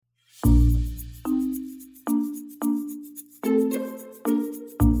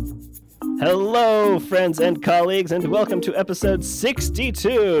Hello, friends and colleagues, and welcome to episode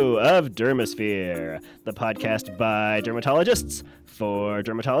 62 of Dermosphere, the podcast by dermatologists, for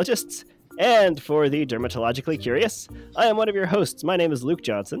dermatologists, and for the dermatologically curious. I am one of your hosts. My name is Luke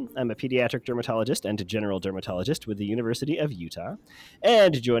Johnson. I'm a pediatric dermatologist and general dermatologist with the University of Utah.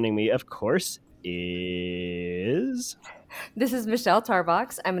 And joining me, of course, is... This is Michelle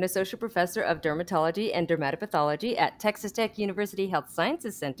Tarbox. I'm an associate professor of dermatology and dermatopathology at Texas Tech University Health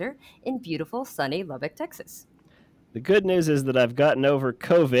Sciences Center in beautiful, sunny Lubbock, Texas. The good news is that I've gotten over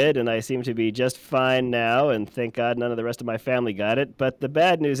COVID and I seem to be just fine now, and thank God none of the rest of my family got it. But the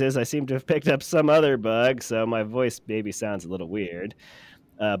bad news is I seem to have picked up some other bug, so my voice maybe sounds a little weird.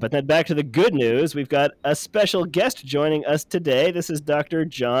 But then back to the good news, we've got a special guest joining us today. This is Dr.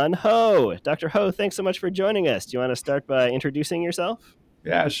 John Ho. Dr. Ho, thanks so much for joining us. Do you want to start by introducing yourself?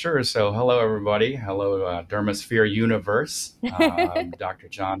 Yeah, sure. So hello, everybody. Hello, Dermosphere Universe. I'm Dr.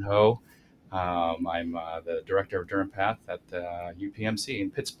 John Ho. I'm the director of Dermpath at UPMC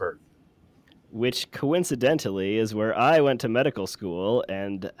in Pittsburgh. Which coincidentally is where I went to medical school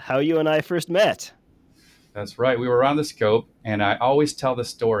and how you and I first met. That's right. We were on the scope, and I always tell the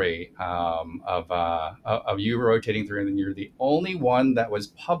story of you rotating through, and you're the only one that was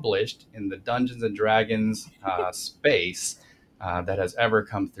published in the Dungeons and Dragons space that has ever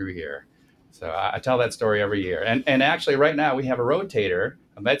come through here. So I tell that story every year. And actually, right now, we have a rotator,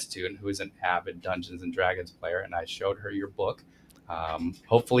 a med student, who is an avid Dungeons and Dragons player, and I showed her your book.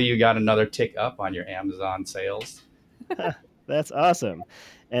 Hopefully, you got another tick up on your Amazon sales. That's awesome.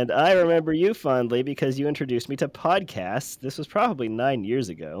 And I remember you fondly because you introduced me to podcasts. This was probably 9 years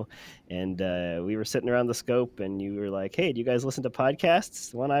ago. And we were sitting around the scope and you were like, hey, do you guys listen to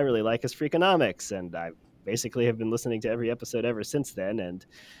podcasts? The one I really like is Freakonomics. And I basically have been listening to every episode ever since then. And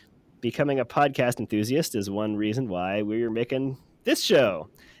becoming a podcast enthusiast is one reason why we're making this show.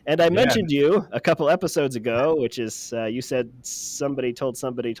 And I mentioned you a couple episodes ago, which is you said somebody told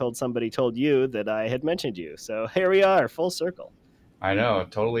you that I had mentioned you. So here we are, full circle. I know,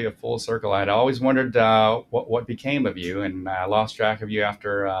 totally a full circle. I'd always wondered what became of you, and I lost track of you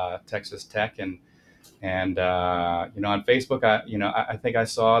after Texas Tech, and on Facebook, I think I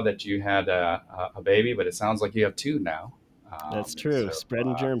saw that you had a baby, but it sounds like you have two now. That's true. So,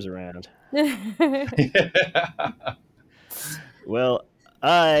 spreading germs around. Well,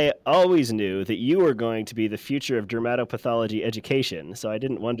 I always knew that you were going to be the future of dermatopathology education, so I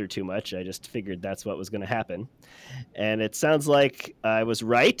didn't wonder too much. I just figured that's what was going to happen. And it sounds like I was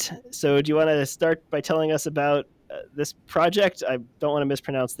right. So do you want to start by telling us about this project? I don't want to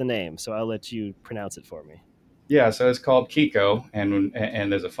mispronounce the name, so I'll let you pronounce it for me. Yeah, so it's called Kiko,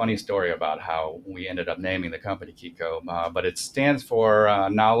 and there's a funny story about how we ended up naming the company Kiko, but it stands for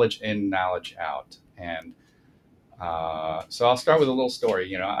knowledge in, knowledge out. And so I'll start with a little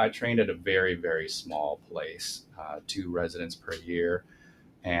story. I trained at a very, very small place, 2 residents per year.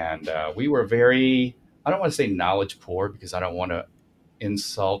 And we were very, I don't want to say knowledge poor because I don't want to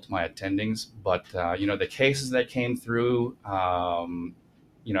insult my attendings, but, the cases that came through,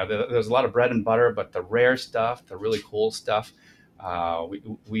 there's a lot of bread and butter, but the rare stuff, the really cool stuff,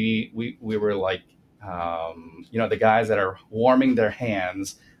 we were like, the guys that are warming their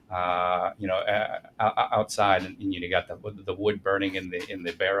hands outside, and you got the wood burning in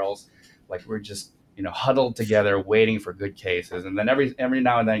the barrels. Like we're just huddled together, waiting for good cases, and then every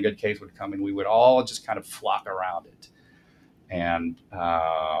now and then a good case would come, and we would all just kind of flock around it. And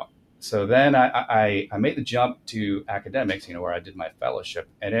so then I made the jump to academics, where I did my fellowship,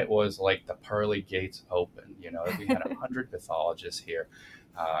 and it was like the pearly gates open. We had 100 pathologists here.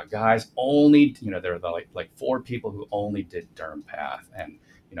 Guys only, there were like 4 people who only did Dermpath, and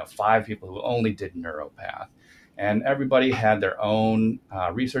 5 people who only did Neuropath, and everybody had their own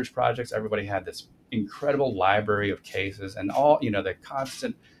research projects. Everybody had this incredible library of cases, and all the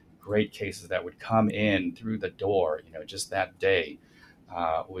constant great cases that would come in through the door. Just that day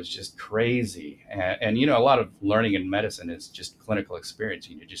was just crazy, and a lot of learning in medicine is just clinical experience.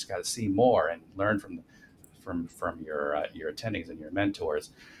 You just got to see more and learn from your attendings and your mentors,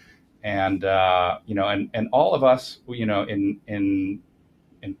 and and all of us,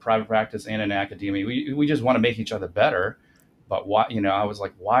 in private practice and in academia, we just want to make each other better. But why, I was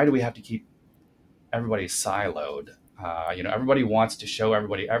like, why do we have to keep everybody siloed? Everybody wants to show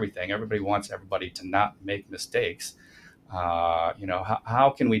everybody everything. Everybody wants everybody to not make mistakes. How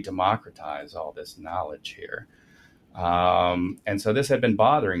can we democratize all this knowledge here? And so this had been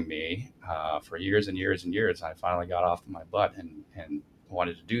bothering me for years and years and years. I finally got off my butt and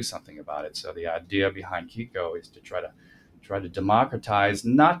wanted to do something about it. So the idea behind Kiko is to try to democratize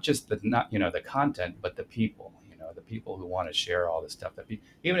not just the content, but the people. people who want to share all this stuff.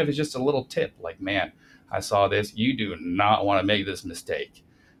 Even if it's just a little tip, like, man, I saw this. You do not want to make this mistake.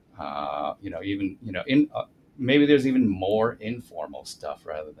 Maybe there's even more informal stuff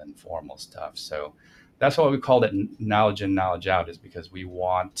rather than formal stuff. So that's why we called it knowledge in, knowledge out, is because we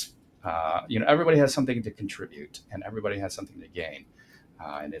want, everybody has something to contribute and everybody has something to gain.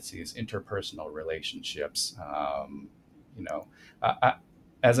 And it's these interpersonal relationships.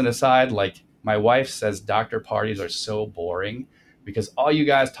 As an aside, like, my wife says doctor parties are so boring because all you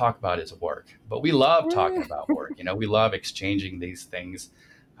guys talk about is work. But we love talking about work. We love exchanging these things,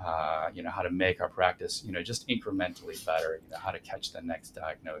 how to make our practice, just incrementally better, how to catch the next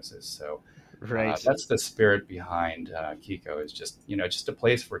diagnosis. So Right. That's the spirit behind Kiko, is just a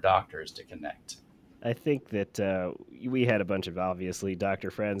place for doctors to connect. I think that we had a bunch of, obviously,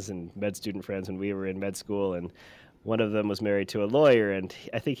 doctor friends and med student friends when we were in med school, and one of them was married to a lawyer, and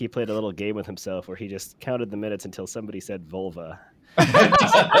I think he played a little game with himself where he just counted the minutes until somebody said vulva.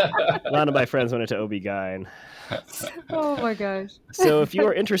 A lot of my friends went into OB-GYN. Oh my gosh. So if you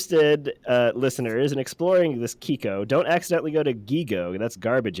are interested, listeners, in exploring this Kiko, don't accidentally go to Gigo. That's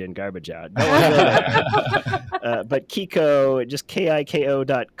garbage in, garbage out. Don't want to go there. But Kiko, just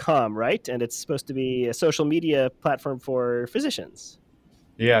KIKO.com, right? And it's supposed to be a social media platform for physicians.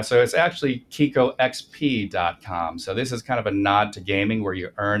 Yeah, so it's actually KikoXP.com. So this is kind of a nod to gaming where you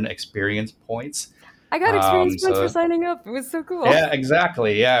earn experience points. I got experience points for signing up. It was so cool. Yeah,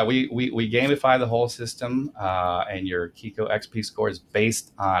 exactly. Yeah, we gamify the whole system, and your Kiko XP score is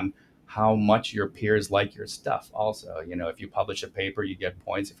based on how much your peers like your stuff. Also, if you publish a paper, you get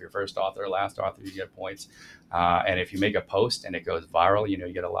points. If you're first author or last author, you get points. And if you make a post and it goes viral, you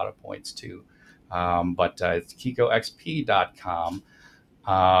get a lot of points too. But it's KikoXP.com.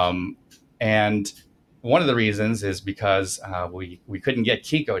 And one of the reasons is because we couldn't get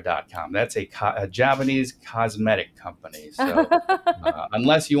Kiko.com. That's a Japanese cosmetic company. So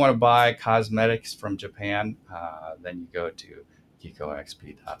unless you want to buy cosmetics from Japan, then you go to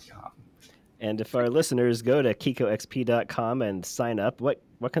KikoXP.com. And if our listeners go to KikoXP.com and sign up, what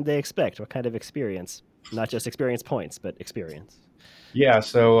can they expect? What kind of experience? Not just experience points, but experience. Yeah,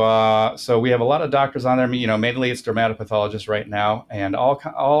 so we have a lot of doctors on there. Mainly it's dermatopathologists right now, and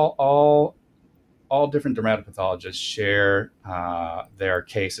all different dermatopathologists share their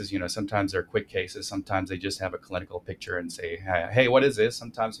cases. Sometimes they're quick cases. Sometimes they just have a clinical picture and say, hey, what is this?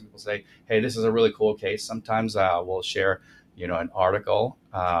 Sometimes people say, hey, this is a really cool case. Sometimes we'll share, an article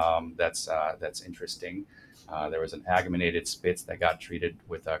that's interesting. There was an aguminated spitz that got treated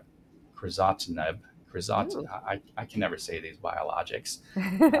with a crizotinib. I can never say these biologics.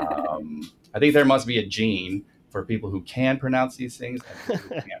 I think there must be a gene for people who can pronounce these things and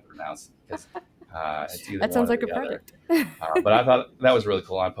people who can't pronounce, because it's either that sounds like a other. project. But I thought that was really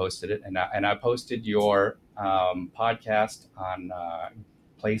cool. I posted it, and I posted your podcast on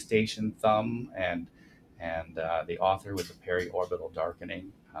PlayStation Thumb and the author with the periorbital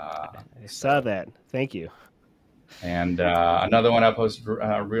darkening. I saw that. Thank you. And another one I posted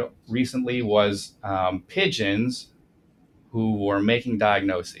recently was pigeons who were making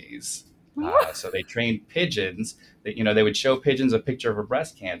diagnoses. So they trained pigeons that, they would show pigeons a picture of a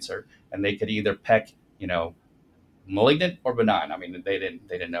breast cancer, and they could either peck, malignant or benign. I mean, they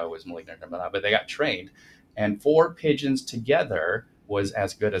didn't know it was malignant or benign, but they got trained. And 4 pigeons together was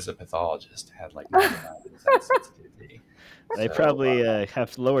as good as a pathologist. Had like 99% sensitivity. They probably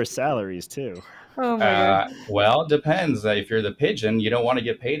have lower salaries too. Oh my God. Well, it depends. If you're the pigeon, you don't want to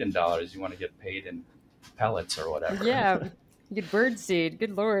get paid in dollars. You want to get paid in pellets or whatever. Yeah, you get bird seed.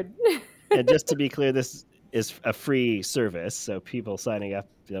 Good Lord. And just to be clear, this is a free service, so people signing up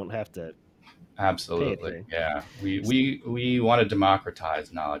don't have to. Absolutely. Yeah. We want to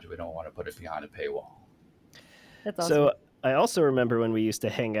democratize knowledge. We don't want to put it behind a paywall. That's awesome. So I also remember when we used to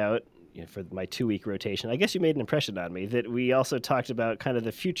hang out for my 2-week rotation. I guess you made an impression on me that we also talked about kind of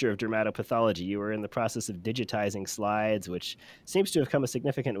the future of dermatopathology. You were in the process of digitizing slides, which seems to have come a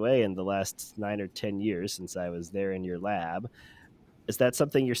significant way in the last 9 or 10 years since I was there in your lab. Is that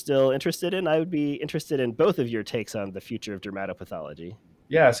something you're still interested in? I would be interested in both of your takes on the future of dermatopathology.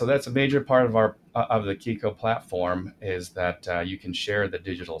 Yeah, so that's a major part of of the Kiko platform, is that you can share the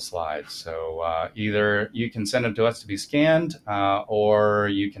digital slides. So either you can send them to us to be scanned, or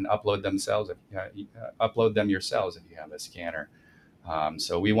you can upload them yourselves if you have a scanner.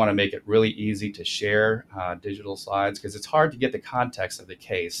 So we want to make it really easy to share digital slides, because it's hard to get the context of the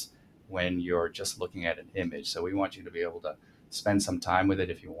case when you're just looking at an image. So we want you to be able to spend some time with it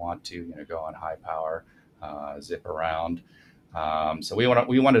if you want to, go on high power, zip around. So we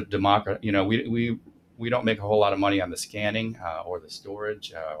want to democratize. We we don't make a whole lot of money on the scanning or the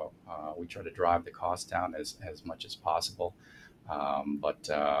storage. We try to drive the cost down as much as possible. But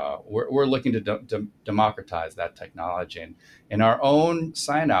we're looking to democratize that technology. And in our own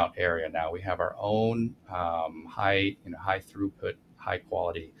sign out area now, we have our own high throughput, high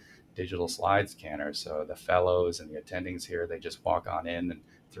quality digital slide scanner. So the fellows and the attendings here, they just walk on in and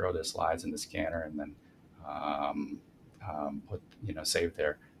throw their slides in the scanner, and then save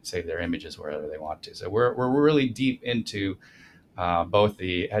their images wherever they want to. So we're really deep into both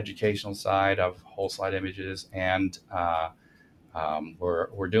the educational side of whole slide images, and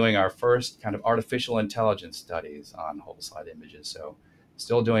we're doing our first kind of artificial intelligence studies on whole slide images. So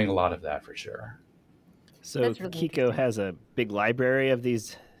still doing a lot of that for sure. So really Kiko has a big library of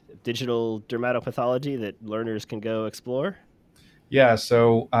these digital dermatopathology that learners can go explore? Yeah,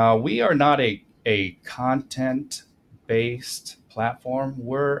 so we are not a content-based platform.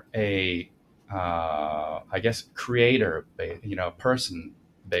 We're a, creator,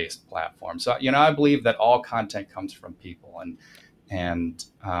 person-based platform. So, I believe that all content comes from people, and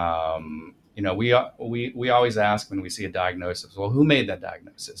we always ask when we see a diagnosis, well, who made that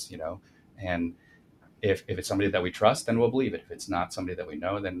diagnosis? And if it's somebody that we trust, then we'll believe it. If it's not somebody that we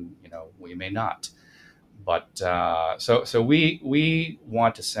know, then we may not. But so we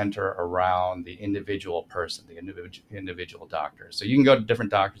want to center around the individual person, the individual doctor. So you can go to different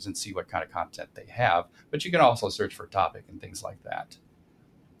doctors and see what kind of content they have, but you can also search for topic and things like that.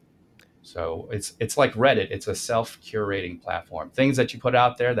 So it's like Reddit. It's a self-curating platform. Things that you put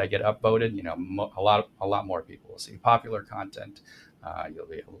out there that get upvoted, a lot more people will see. Popular content, you'll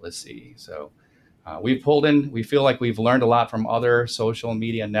be able to see. So we feel like we've learned a lot from other social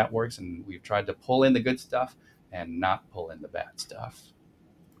media networks, and we've tried to pull in the good stuff and not pull in the bad stuff.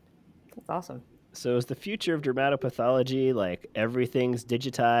 That's awesome. So is the future of dermatopathology like everything's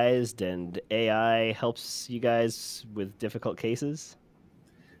digitized and AI helps you guys with difficult cases?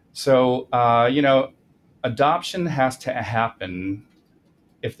 So, adoption has to happen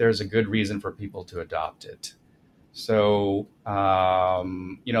if there's a good reason for people to adopt it. So,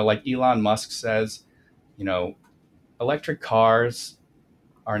 like Elon Musk says, electric cars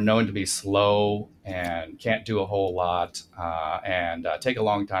are known to be slow and can't do a whole lot and take a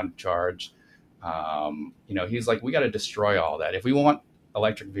long time to charge. He's like, we got to destroy all that. If we want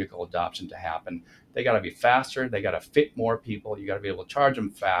electric vehicle adoption to happen, they got to be faster. They got to fit more people. You got to be able to charge them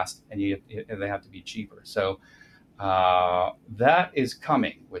fast, and they have to be cheaper. So that is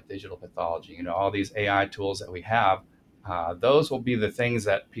coming with digital pathology. All these AI tools that we have, those will be the things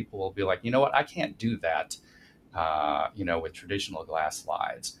that people will be like, you know what, I can't do that, with traditional glass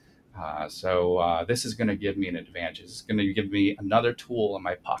slides. So this is going to give me an advantage. It's going to give me another tool in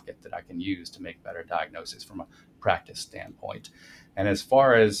my pocket that I can use to make better diagnosis from a practice standpoint. And as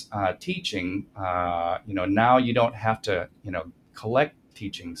far as teaching, now you don't have to, collect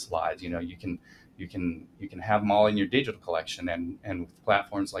teaching slides. You can have them all in your digital collection, and with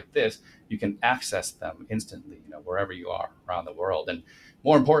platforms like this, you can access them instantly, wherever you are around the world. And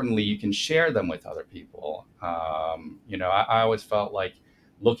more importantly, you can share them with other people. I always felt like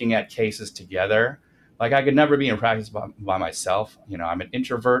looking at cases together, like I could never be in practice by myself. I'm an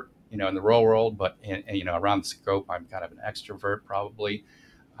introvert, in the real world, but around the scope, I'm kind of an extrovert probably.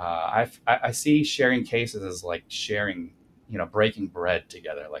 I see sharing cases as like sharing, breaking bread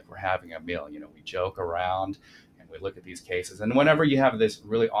together, like we're having a meal. We joke around and we look at these cases. And whenever you have this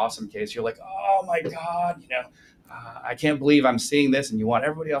really awesome case, you're like, oh my God, I can't believe I'm seeing this, and you want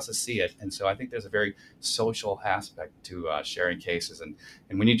everybody else to see it. And so I think there's a very social aspect to sharing cases. And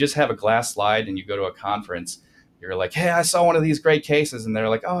when you just have a glass slide and you go to a conference, you're like, hey, I saw one of these great cases. And they're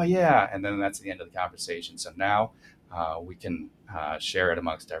like, oh, yeah. And then that's the end of the conversation. So now we can share it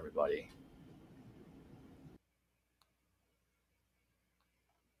amongst everybody.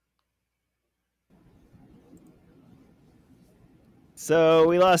 So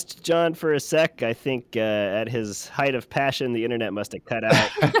we lost John for a sec. I think at his height of passion, the internet must have cut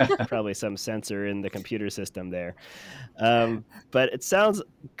out. Probably some sensor in the computer system there. But it sounds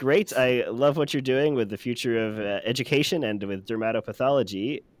great. I love what you're doing with the future of education and with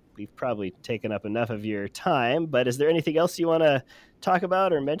dermatopathology. We've probably taken up enough of your time, but is there anything else you want to talk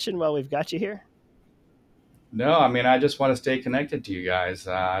about or mention while we've got you here? No, I just want to stay connected to you guys.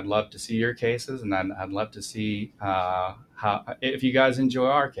 I'd love to see your cases, and I'd love to see if you guys enjoy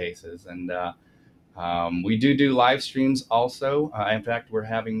our cases. And we do live streams also. In fact, we're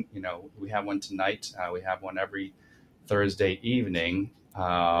having, we have one tonight. We have one every Thursday evening,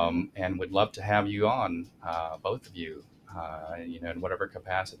 and would love to have you on, both of you, in whatever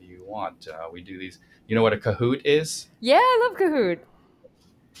capacity you want. We do these. You know what a Kahoot is? Yeah, I love Kahoot.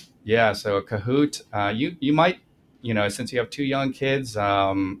 Yeah, so a Kahoot, you might, since you have two young kids,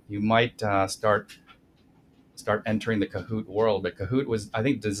 you might start entering the Kahoot world. But Kahoot was, I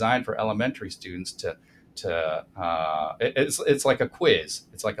think, designed for elementary students it's like a quiz.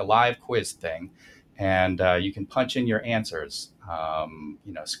 It's like a live quiz thing, and you can punch in your answers.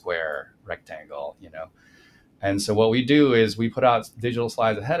 Square, rectangle. And so what we do is we put out digital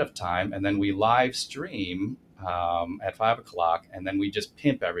slides ahead of time, and then we live stream at 5 o'clock, and then we just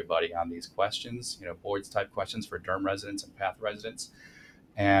pimp everybody on these questions, boards type questions for Durham residents and Path residents.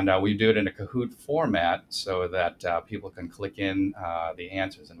 And we do it in a Kahoot format so that people can click in the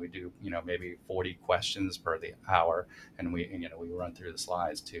answers, and we do maybe 40 questions per the hour, and we run through the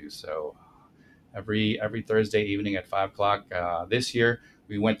slides too. So every Thursday evening at 5 o'clock. This year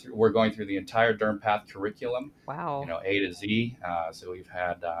we're going through the entire Durham Path curriculum. Wow. A to Z. So we've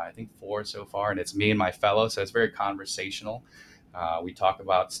had I think 4 so far, and it's me and my fellow. So it's very conversational. We talk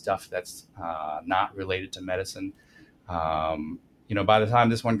about stuff that's not related to medicine. By the time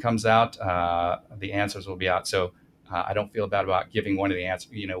this one comes out, the answers will be out. So I don't feel bad about giving one of the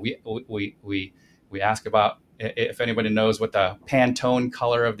answers. We ask about if anybody knows what the Pantone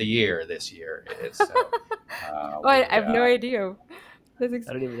color of the year this year is. So, I have no idea. I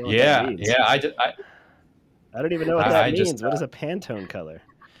don't even know what that means. I don't even know what that means. What is a Pantone color?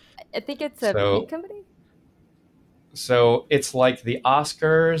 I think it's a paint company. So it's like the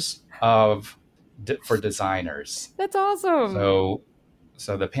Oscars for designers. That's awesome.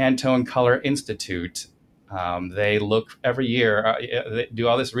 So the Pantone Color Institute, they look every year. They do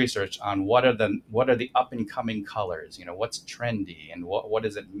all this research on what are the up and coming colors. What's trendy and what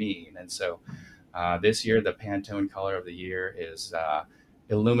does it mean? And so this year the Pantone Color of the Year is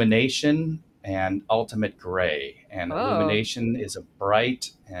Illumination and Ultimate Gray. And Illumination is a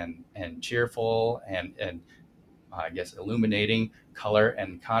bright and cheerful and I guess illuminating color,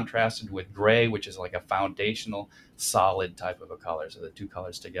 and contrasted with gray, which is like a foundational solid type of a color. So the two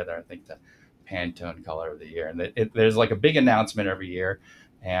colors together, I think the Pantone Color of the Year. And there's like a big announcement every year,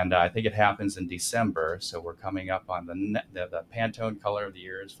 and I think it happens in December. So we're coming up on the Pantone Color of the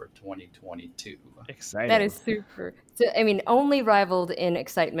Year is for 2022. Exciting. That is super. So, only rivaled in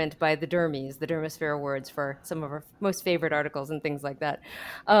excitement by the Dermies, the Dermosphere Awards, for some of our most favorite articles and things like that.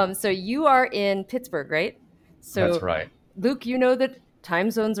 So you are in Pittsburgh, right? So, that's right. Luke, you know that time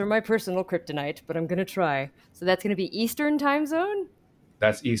zones are my personal kryptonite, but I'm going to try. So that's going to be Eastern time zone?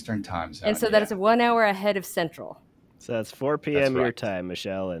 That's Eastern time zone. And so that is 1 hour ahead of Central. So that's 4 p.m. your time,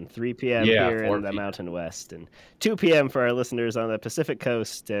 Michelle, and 3 p.m. here in the Mountain West, and 2 p.m. for our listeners on the Pacific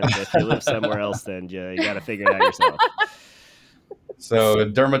Coast. And if you live somewhere else, then you got to figure it out yourself. So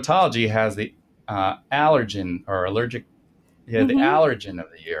dermatology has the allergen or allergic the allergen of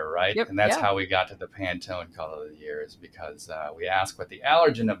the year, right? Yep, and that's how we got to the Pantone Color of the Year, is because we asked what the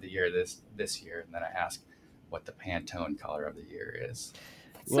allergen of the year this year, and then I asked what the Pantone Color of the Year is.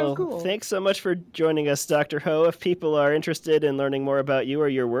 Well, cool. Thanks so much for joining us, Dr. Ho. If people are interested in learning more about you or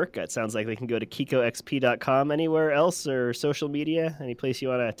your work, it sounds like they can go to kikoxp.com. Anywhere else or social media? Any place you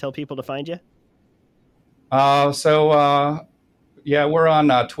want to tell people to find you? Yeah, we're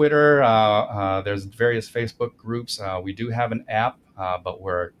on Twitter. There's various Facebook groups. We do have an app, but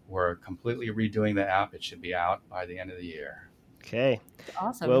we're completely redoing the app. It should be out by the end of the year. Okay.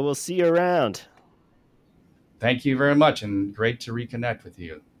 Awesome. Well, we'll see you around. Thank you very much, and great to reconnect with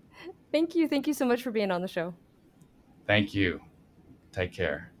you. Thank you. Thank you so much for being on the show. Thank you. Take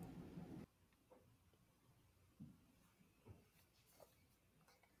care.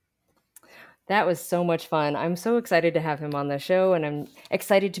 That was so much fun. I'm so excited to have him on the show, and I'm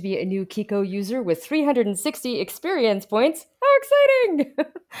excited to be a new Kiko user with 360 experience points. How exciting!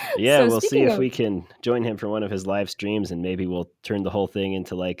 Yeah, so we'll see if we can join him for one of his live streams, and maybe we'll turn the whole thing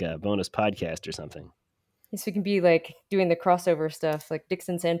into like a bonus podcast or something. Yes, we can be like doing the crossover stuff, like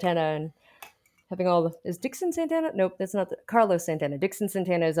Dixon Santana and having is Dixon Santana? Nope, that's not Carlos Santana. Dixon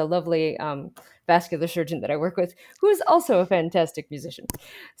Santana is a lovely vascular surgeon that I work with, who is also a fantastic musician.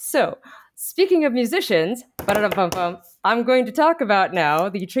 So, speaking of musicians, I'm going to talk about now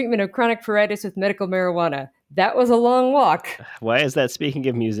the treatment of chronic pruritus with medical marijuana. That was a long walk. Why is that speaking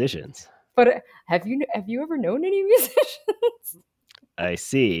of musicians? But have you ever known any musicians? I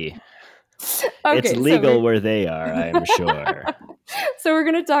see. Okay, it's legal where they are, I'm sure. So we're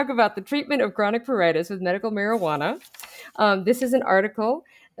going to talk about the treatment of chronic pruritus with medical marijuana. This is an article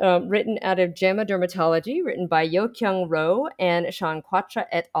written out of JAMA Dermatology, written by Yo-Kyung Roh and Sean Quatra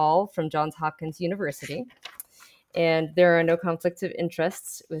et al. From Johns Hopkins University. And there are no conflicts of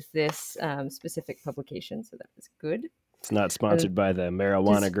interests with this specific publication, so that is good. It's not sponsored by the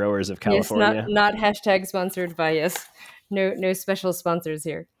marijuana growers of California. Yes, not hashtag sponsored by, yes, No special sponsors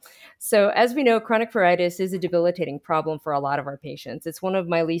here. So, as we know, chronic pruritus is a debilitating problem for a lot of our patients. It's one of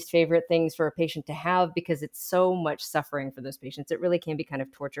my least favorite things for a patient to have because it's so much suffering for those patients. It really can be kind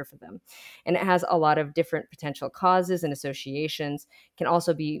of torture for them. And it has a lot of different potential causes and associations, can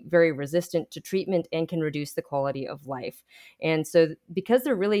also be very resistant to treatment and can reduce the quality of life. And so, because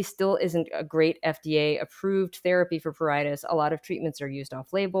there really still isn't a great FDA approved therapy for pruritus, a lot of treatments are used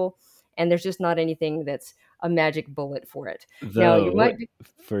off label. And there's just not anything that's a magic bullet for it. Now, you Though, might be,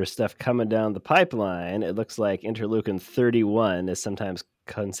 for stuff coming down the pipeline, it looks like interleukin 31 is sometimes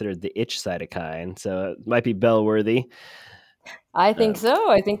considered the itch cytokine, so it might be bellworthy. I think so.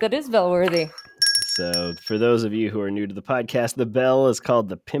 I think that is bellworthy. So, for those of you who are new to the podcast, the bell is called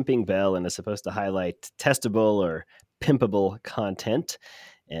the pimping bell and is supposed to highlight testable or pimpable content.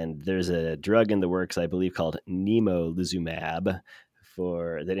 And there's a drug in the works, I believe, called nemolizumab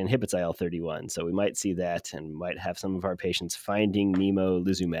that inhibits IL-31. So we might see that and might have some of our patients finding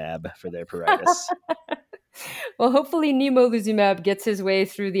nemolizumab for their pruritus. Well, hopefully nemolizumab gets his way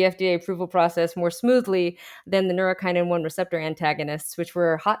through the FDA approval process more smoothly than the neurokinin 1 receptor antagonists, which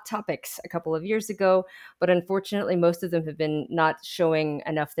were hot topics a couple of years ago. But unfortunately, most of them have been not showing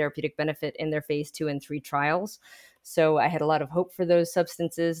enough therapeutic benefit in their phase 2 and 3 trials. So I had a lot of hope for those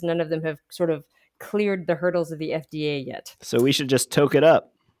substances. None of them have sort of cleared the hurdles of the FDA yet. So we should just toke it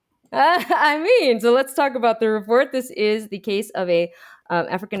up. So let's talk about the report. This is the case of a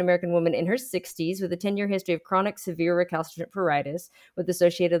African-American woman in her 60s with a 10-year history of chronic severe recalcitrant pruritus with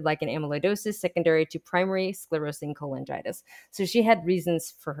associated lichen amyloidosis secondary to primary sclerosing cholangitis. So she had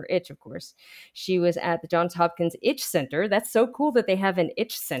reasons for her itch, of course. She was at the Johns Hopkins Itch Center. That's so cool that they have an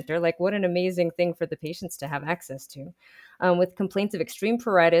itch center. Like, what an amazing thing for the patients to have access to. With complaints of extreme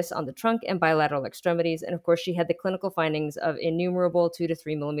pruritus on the trunk and bilateral extremities. And of course, she had the clinical findings of innumerable 2 to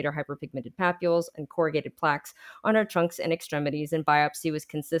 3 millimeter hyperpigmented papules and corrugated plaques on her trunks and extremities. And biopsy was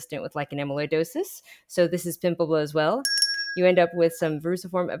consistent with lichen amyloidosis. So this is pimpable as well. You end up with some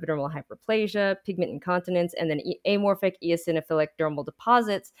verruciform epidermal hyperplasia, pigment incontinence, and then amorphic eosinophilic dermal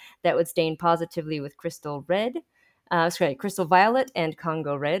deposits that would stain positively with crystal crystal violet and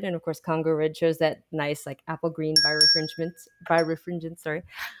Congo red. And of course, Congo red shows that nice like apple green birefringence,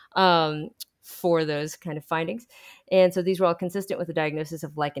 for those kind of findings. And so these were all consistent with the diagnosis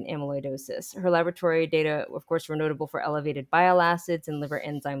of lichen amyloidosis. Her laboratory data, of course, were notable for elevated bile acids and liver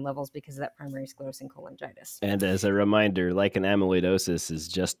enzyme levels because of that primary sclerosing cholangitis. And as a reminder, lichen amyloidosis is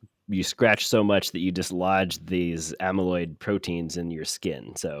just you scratch so much that you dislodge these amyloid proteins in your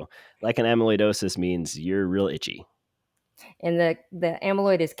skin. So lichen amyloidosis means you're real itchy. And the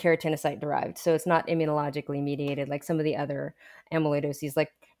amyloid is keratinocyte derived, so it's not immunologically mediated like some of the other amyloidoses,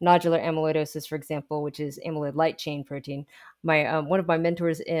 like nodular amyloidosis, for example, which is amyloid light chain protein. My one of my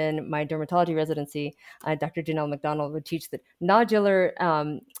mentors in my dermatology residency, Dr. Janelle McDonald, would teach that nodular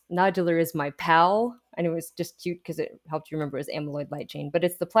is my pal, and it was just cute because it helped you remember it was amyloid light chain. But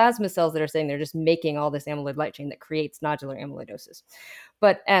it's the plasma cells that are saying they're just making all this amyloid light chain that creates nodular amyloidosis.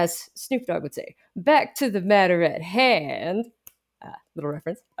 But as Snoop Dogg would say, back to the matter at hand. Little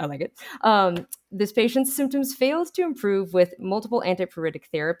reference. I like it. This patient's symptoms failed to improve with multiple antipruritic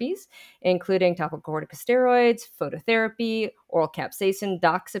therapies, including topical corticosteroids, phototherapy, oral capsaicin,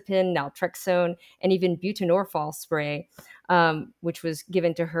 doxepin, naltrexone, and even buprenorphine spray, which was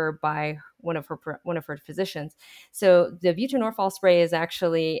given to her by one of her physicians. So the buprenorphine spray is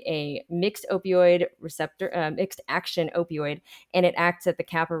actually a mixed opioid receptor, mixed action opioid, and it acts at the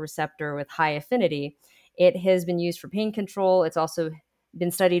kappa receptor with high affinity. It has been used for pain control. It's also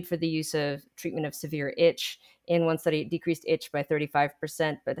been studied for the use of treatment of severe itch. In one study, it decreased itch by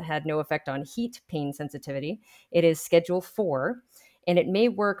 35%, but had no effect on heat pain sensitivity. It is Schedule 4, and it may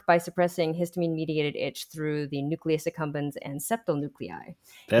work by suppressing histamine-mediated itch through the nucleus accumbens and septal nuclei.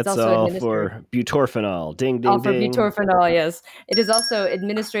 That's all for butorphanol. Ding, ding, all for ding. Butorphanol, yes. It is also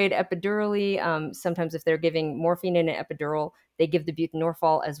administered epidurally. Sometimes if they're giving morphine in an epidural, they give the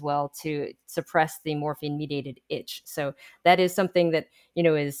buprenorphine as well to suppress the morphine-mediated itch. So that is something that,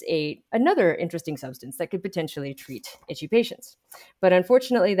 is another interesting substance that could potentially treat itchy patients. But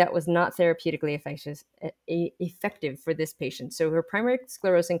unfortunately, that was not therapeutically effective for this patient. So her primary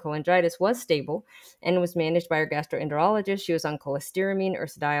sclerosing cholangitis was stable and was managed by her gastroenterologist. She was on cholestyramine,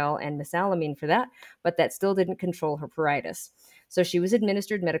 ursodeoxycholic, and mesalamine for that, but that still didn't control her pruritus. So she was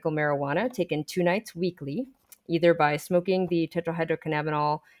administered medical marijuana, taken 2 nights weekly, either by smoking the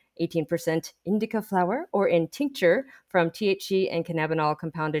tetrahydrocannabinol 18% indica flower or in tincture from THC and cannabinol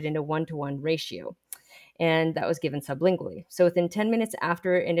compounded in a 1-to-1 ratio. and that was given sublingually. So within 10 minutes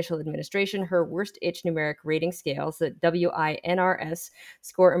after initial administration, her worst itch numeric rating scale, so the WINRS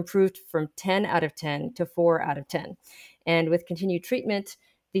score, improved from 10 out of 10 to 4 out of 10. And with continued treatment,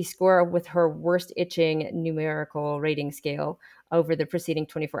 the score with her worst itching numerical rating scale over the preceding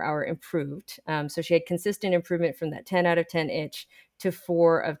 24-hour improved. So she had consistent improvement from that 10 out of 10 itch to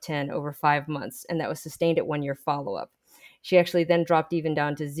 4 of 10 over 5 months, and that was sustained at 1 year follow-up. She actually then dropped even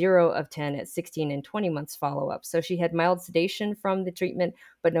down to 0 of 10 at 16 and 20 months follow-up. So she had mild sedation from the treatment,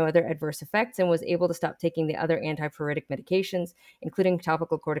 but no other adverse effects, and was able to stop taking the other antipruritic medications, including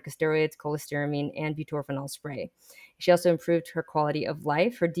topical corticosteroids, cholestyramine, and butorphanol spray. She also improved her quality of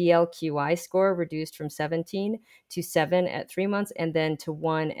life. Her DLQI score reduced from 17 to 7 at 3 months, and then to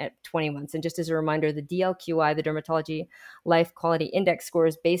 1 at 20 months. And just as a reminder, the DLQI, the Dermatology Life Quality Index score,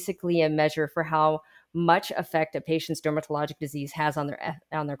 is basically a measure for how much effect a patient's dermatologic disease has on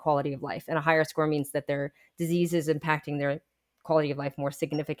their quality of life. And a higher score means that their disease is impacting their quality of life more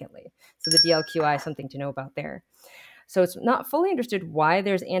significantly. So the DLQI is something to know about there. So it's not fully understood why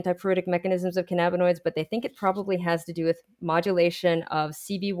there's antipruritic mechanisms of cannabinoids, but they think it probably has to do with modulation of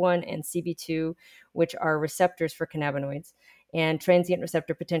CB1 and CB2, which are receptors for cannabinoids, and transient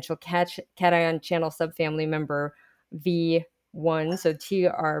receptor potential cation channel subfamily member V1, so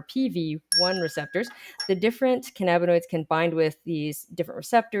TRPV1 receptors. The different cannabinoids can bind with these different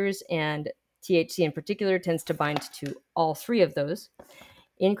receptors, and THC in particular tends to bind to all three of those.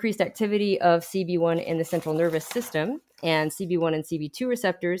 Increased activity of CB1 in the central nervous system and CB1 and CB2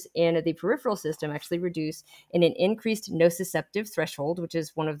 receptors in the peripheral system actually reduce in an increased nociceptive threshold, which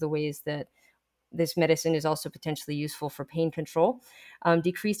is one of the ways that this medicine is also potentially useful for pain control,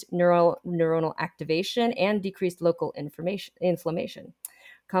 decreased neuronal activation, and decreased local inflammation.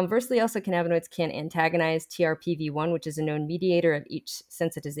 Conversely, also cannabinoids can antagonize TRPV1, which is a known mediator of itch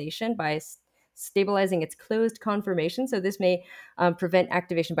sensitization, by stabilizing its closed conformation. So this may prevent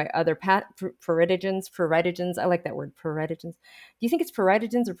activation by other pruritogens. I like that word, pruritogens. Do you think it's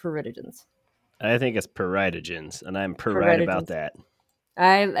pruritogens or pruritogens? I think it's pruritogens, and I'm right about that.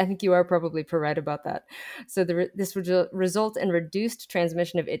 I think you are probably right about that. So this would result in reduced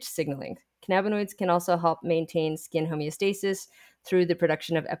transmission of itch signaling. Cannabinoids can also help maintain skin homeostasis through the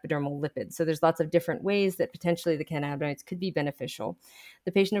production of epidermal lipids. So there's lots of different ways that potentially the cannabinoids could be beneficial.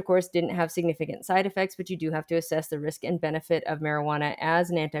 The patient, of course, didn't have significant side effects, but you do have to assess the risk and benefit of marijuana as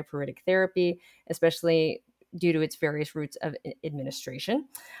an antipruritic therapy, especially due to its various routes of administration.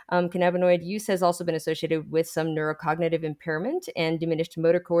 Cannabinoid use has also been associated with some neurocognitive impairment and diminished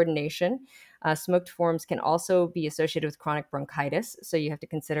motor coordination. Smoked forms can also be associated with chronic bronchitis, so you have to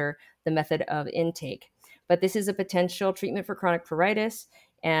consider the method of intake. But this is a potential treatment for chronic pruritus,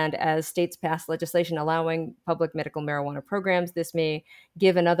 and as states pass legislation allowing public medical marijuana programs, this may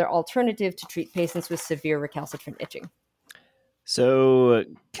give another alternative to treat patients with severe recalcitrant itching. So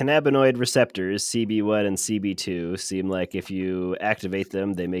cannabinoid receptors, CB1 and CB2, seem like if you activate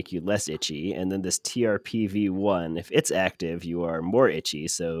them, they make you less itchy. And then this TRPV1, if it's active, you are more itchy.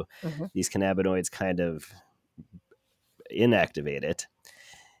 So these cannabinoids kind of inactivate it.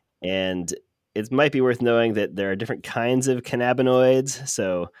 And it might be worth knowing that there are different kinds of cannabinoids.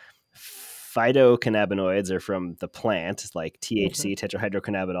 So phytocannabinoids are from the plant, like THC,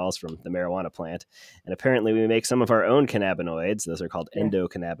 tetrahydrocannabinols, from the marijuana plant. And apparently we make some of our own cannabinoids. Those are called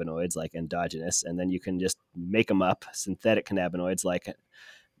endocannabinoids, like endogenous. And then you can just make them up, synthetic cannabinoids like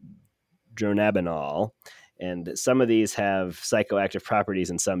dronabinol. And some of these have psychoactive properties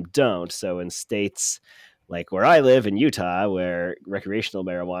and some don't. So in states like where I live in Utah, where recreational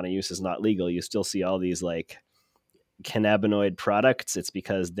marijuana use is not legal, you still see all these like cannabinoid products. It's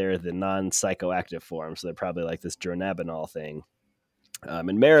because they're the non-psychoactive form, so they're probably like this dronabinol thing.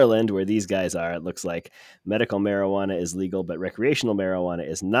 In Maryland, where these guys are, it looks like medical marijuana is legal, but recreational marijuana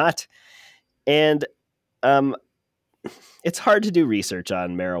is not. And it's hard to do research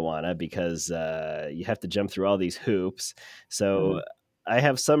on marijuana because you have to jump through all these hoops. So I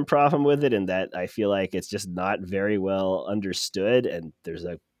have some problem with it in that I feel like it's just not very well understood, and there's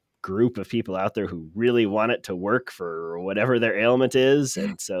a group of people out there who really want it to work for whatever their ailment is.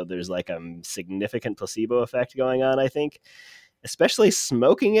 And so there's like a significant placebo effect going on, I think, especially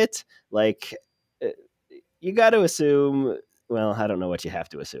smoking it. Like you got to assume, well, I don't know what you have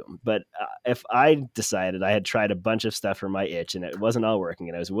to assume, but if I decided I had tried a bunch of stuff for my itch and it wasn't all working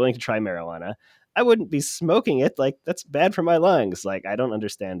and I was willing to try marijuana, I wouldn't be smoking it. Like, that's bad for my lungs. Like, I don't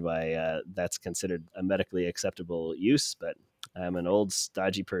understand why that's considered a medically acceptable use, but I'm an old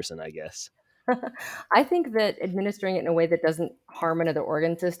stodgy person, I guess. I think that administering it in a way that doesn't harm another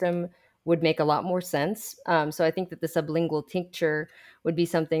organ system would make a lot more sense. So I think that the sublingual tincture would be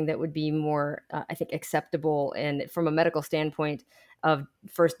something that would be more, I think, acceptable. And from a medical standpoint, of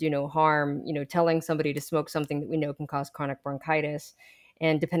first do no harm, telling somebody to smoke something that we know can cause chronic bronchitis,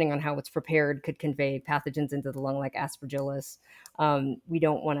 and depending on how it's prepared, could convey pathogens into the lung like aspergillus. We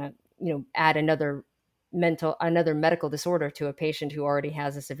don't want to, add another medical disorder to a patient who already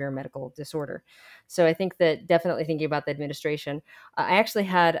has a severe medical disorder. So I think that definitely thinking about the administration. I actually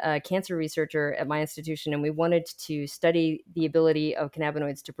had a cancer researcher at my institution, and we wanted to study the ability of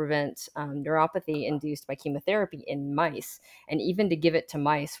cannabinoids to prevent neuropathy induced by chemotherapy in mice. And even to give it to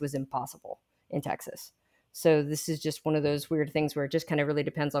mice was impossible in Texas. So this is just one of those weird things where it just kind of really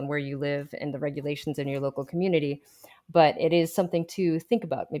depends on where you live and the regulations in your local community. But it is something to think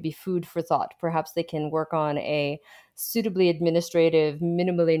about, maybe food for thought. Perhaps they can work on a suitably administrative,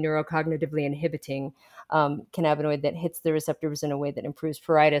 minimally neurocognitively inhibiting cannabinoid that hits the receptors in a way that improves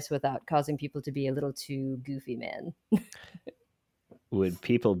pruritus without causing people to be a little too goofy, man. Would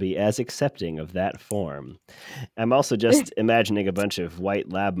people be as accepting of that form? I'm also just imagining a bunch of white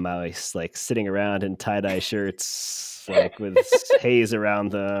lab mice like sitting around in tie-dye shirts, like with haze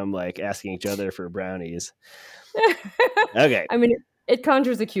around them, like asking each other for brownies. Okay. I mean, it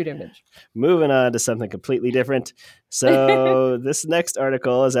conjures a cute image. Moving on to something completely different. So this next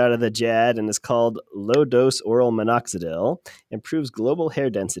article is out of the JAD and is called Low Dose Oral Minoxidil Improves Global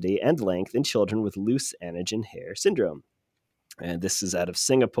Hair Density and Length in Children with Loose Anagen Hair Syndrome. And this is out of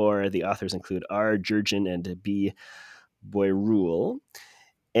Singapore. The authors include R. Jurgen and B. Boyrule.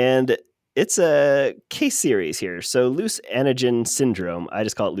 And it's a case series here. So loose anagen syndrome, I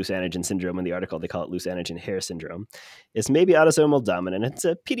just call it loose anagen syndrome. In the article, they call it loose anagen hair syndrome. It's maybe autosomal dominant. It's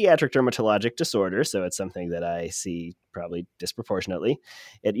a pediatric dermatologic disorder, so it's something that I see probably disproportionately.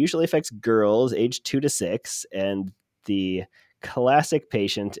 It usually affects girls aged 2 to 6, and the classic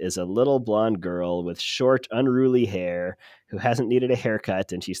patient is a little blonde girl with short, unruly hair who hasn't needed a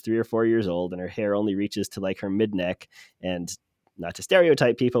haircut, and she's 3 or 4 years old, and her hair only reaches to like her mid-neck. And not to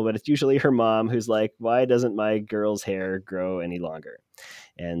stereotype people, but it's usually her mom who's like, why doesn't my girl's hair grow any longer?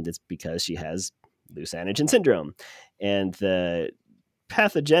 And it's because she has loose anagen syndrome. And the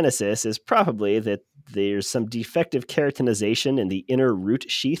pathogenesis is probably that there's some defective keratinization in the inner root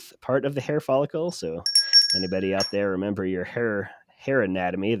sheath part of the hair follicle. So anybody out there remember your hair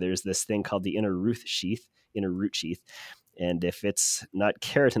anatomy? There's this thing called the inner root sheath. And if it's not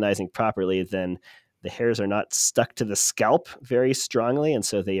keratinizing properly, then the hairs are not stuck to the scalp very strongly, and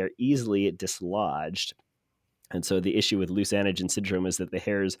so they are easily dislodged. And so the issue with loose anagen syndrome is that the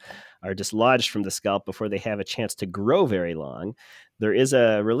hairs are dislodged from the scalp before they have a chance to grow very long. There is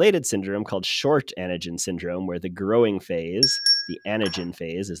a related syndrome called short anagen syndrome, where the growing phase, the anagen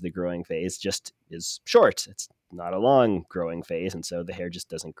phase is the growing phase, just is short. It's not a long growing phase, and so the hair just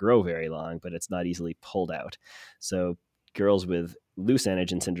doesn't grow very long, but it's not easily pulled out. So girls with loose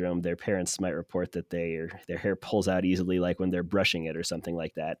anagen syndrome, their parents might report that their hair pulls out easily, like when they're brushing it or something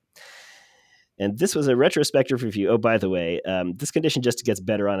like that. And this was a retrospective review. Oh, by the way, this condition just gets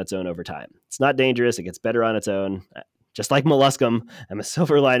better on its own over time. It's not dangerous. It gets better on its own. Just like molluscum, I'm a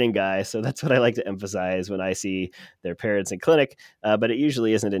silver lining guy, so that's what I like to emphasize when I see their parents in clinic. But it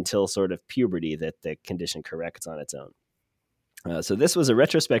usually isn't until sort of puberty that the condition corrects on its own. So this was a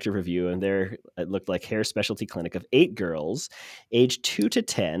retrospective review, and there it looked like hair specialty clinic of 8 girls, age 2 to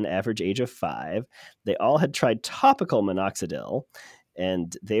 10, average age of 5. They all had tried topical minoxidil,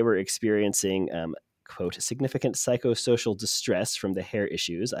 and they were experiencing, quote, significant psychosocial distress from the hair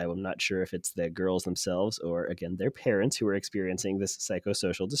issues. I'm not sure if it's the girls themselves or, again, their parents who were experiencing this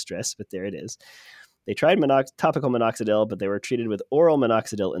psychosocial distress, but there it is. They tried topical minoxidil, but they were treated with oral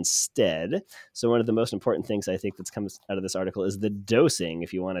minoxidil instead. So one of the most important things I think that comes out of this article is the dosing,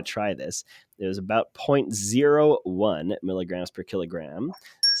 if you want to try this. It was about 0.01 milligrams per kilogram.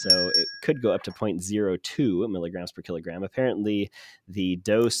 So it could go up to 0.02 milligrams per kilogram. Apparently, the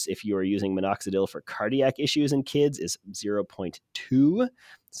dose, if you are using minoxidil for cardiac issues in kids, is 0.2.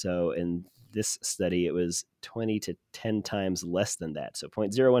 So in this study, it was 20 to 10 times less than that. So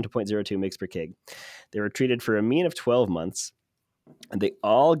 0.01 to 0.02 mg per kg. They were treated for a mean of 12 months, and they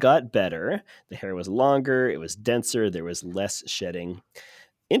all got better. The hair was longer, it was denser, there was less shedding.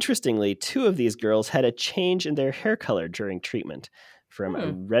 Interestingly, 2 of these girls had a change in their hair color during treatment, from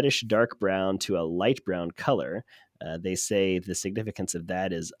a reddish dark brown to a light brown color. They say the significance of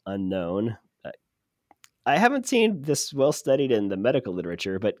that is unknown. I haven't seen this well studied in the medical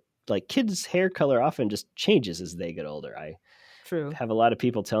literature, but like kids' hair color often just changes as they get older. True. have a lot of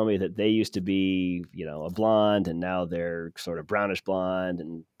people tell me that they used to be, a blonde and now they're sort of brownish blonde,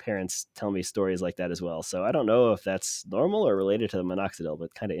 and parents tell me stories like that as well. So I don't know if that's normal or related to the minoxidil,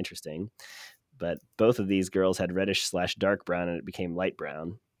 but kind of interesting. But both of these girls had reddish/dark brown, and it became light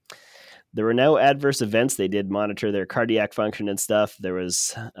brown. There were no adverse events. They did monitor their cardiac function and stuff. There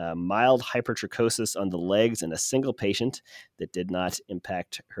was mild hypertrichosis on the legs in a single patient that did not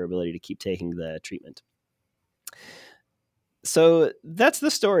impact her ability to keep taking the treatment. So that's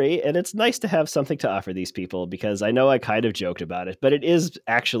the story, and it's nice to have something to offer these people, because I know I kind of joked about it, but it is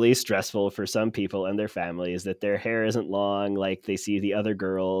actually stressful for some people and their families that their hair isn't long like they see the other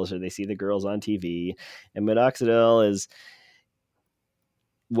girls or they see the girls on TV. And minoxidil is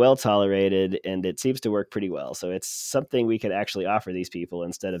well tolerated, and it seems to work pretty well. So it's something we could actually offer these people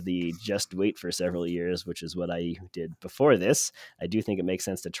instead of the just wait for several years, which is what I did before this. I do think it makes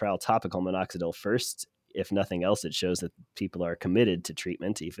sense to trial topical minoxidil first. If nothing else, it shows that people are committed to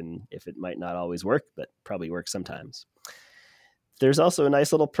treatment, even if it might not always work, but probably works sometimes. There's also a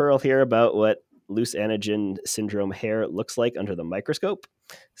nice little pearl here about what loose anagen syndrome hair looks like under the microscope.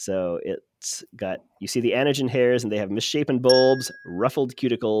 So it's got, you see the anagen hairs, and they have misshapen bulbs, ruffled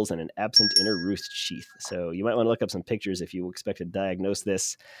cuticles, and an absent inner root sheath. So you might want to look up some pictures if you expect to diagnose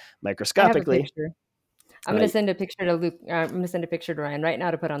this microscopically. I'm going to send a picture to Luke. I'm going to send a picture to Ryan right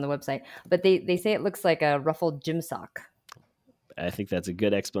now to put on the website. But they say it looks like a ruffled gym sock. I think that's a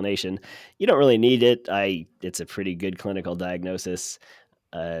good explanation. You don't really need it. It's a pretty good clinical diagnosis.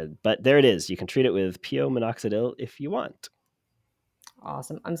 But there it is. You can treat it with PO minoxidil if you want.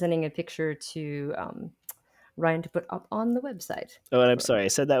 Awesome. I'm sending a picture to Ryan to put up on the website. Oh, and I'm sorry. I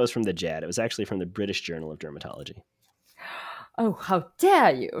said that was from the JAD. It was actually from the British Journal of Dermatology. Oh, how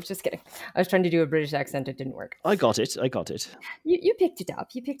dare you! Just kidding. I was trying to do a British accent. It didn't work. I got it. You picked it up.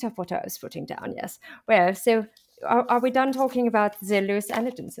 You picked up what I was putting down, yes. Well, so are we done talking about the loose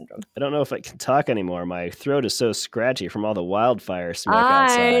anagen syndrome? I don't know if I can talk anymore. My throat is so scratchy from all the wildfire smoke I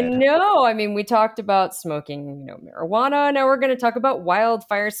outside. know. I mean, we talked about smoking, marijuana. Now we're going to talk about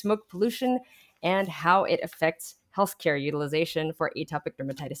wildfire smoke pollution and how it affects healthcare utilization for atopic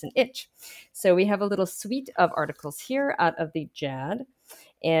dermatitis and itch. So we have a little suite of articles here out of the JAD.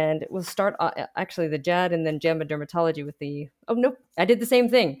 And we'll start actually the JAD and then JAMA Dermatology with the, oh, nope, I did the same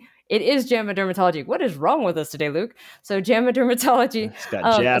thing. It is JAMA Dermatology. What is wrong with us today, Luke? So JAMA Dermatology. It's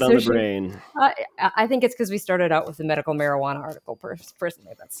got JAD on the brain. I think it's because we started out with the medical marijuana article.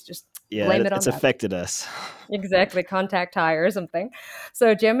 Personally, that's just blame it on it's that. Affected us. Exactly, contact high or something.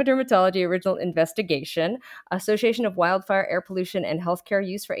 So JAMA Dermatology Original Investigation, Association of Wildfire Air Pollution and Healthcare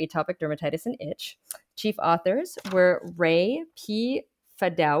Use for Atopic Dermatitis and Itch. Chief authors were Ray P.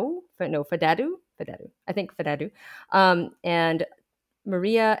 Fadadu, and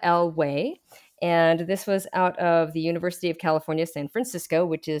Maria L. Way. And this was out of the University of California, San Francisco,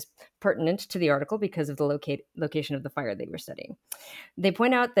 which is pertinent to the article because of the location of the fire they were studying. They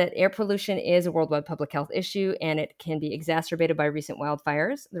point out that air pollution is a worldwide public health issue, and it can be exacerbated by recent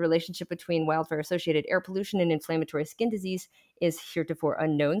wildfires. The relationship between wildfire-associated air pollution and inflammatory skin disease is heretofore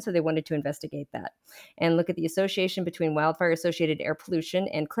unknown, so they wanted to investigate that and look at the association between wildfire-associated air pollution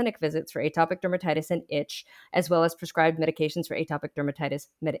and clinic visits for atopic dermatitis and itch, as well as prescribed medications for atopic dermatitis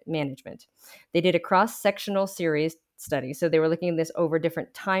management. They did a cross-sectional series study. So they were looking at this over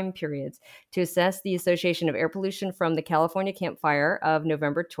different time periods to assess the association of air pollution from the California Camp Fire of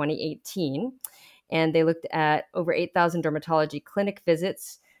November 2018. And they looked at over 8,000 dermatology clinic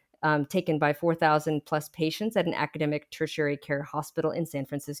visits taken by 4,000 plus patients at an academic tertiary care hospital in San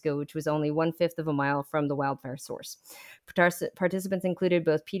Francisco, which was only 1/5 of a mile from the wildfire source. Participants included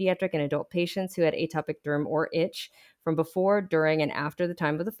both pediatric and adult patients who had atopic derm or itch from before, during, and after the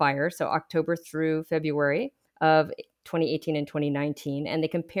time of the fire, so October through February of 2018 and 2019, and they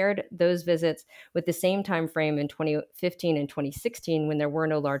compared those visits with the same time frame in 2015 and 2016 when there were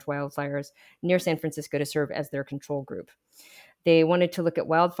no large wildfires near San Francisco to serve as their control group. They wanted to look at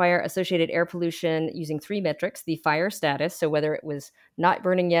wildfire-associated air pollution using 3 metrics: the fire status, so whether it was not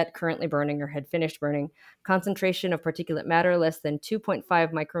burning yet, currently burning, or had finished burning; concentration of particulate matter less than 2.5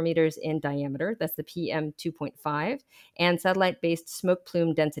 micrometers in diameter, that's the PM 2.5, and satellite-based smoke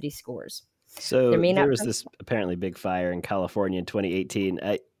plume density scores. So there was this apparently big fire in California in 2018.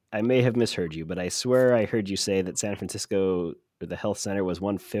 I may have misheard you, but I swear I heard you say that San Francisco, or the health center, was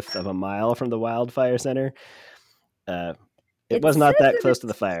 1/5 of a mile from the wildfire center. It was not that close to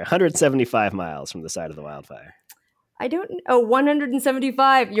the fire. 175 miles from the site of the wildfire. I don't know.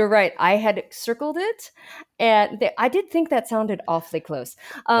 175. You're right. I had circled it, and I did think that sounded awfully close.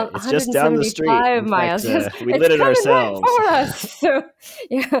 It's just down the street. 175 In miles. fact, we It's lit it coming right ourselves. for us. So,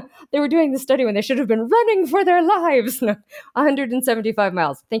 yeah, they were doing the study when they should have been running for their lives. No, 175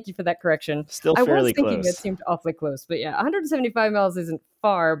 miles. Thank you for that correction. Still I was fairly thinking close. it seemed awfully close, but yeah, 175 miles isn't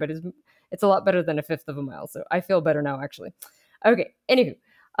far, but it's a lot better than a fifth of a mile. So I feel better now, actually. Okay. Anywho.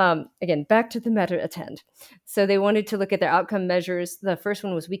 Again, back to the matter at hand. So they wanted to look at their outcome measures. The first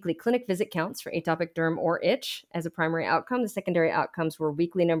one was weekly clinic visit counts for atopic derm or itch as a primary outcome. The secondary outcomes were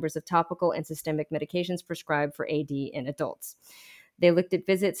weekly numbers of topical and systemic medications prescribed for AD in adults. They looked at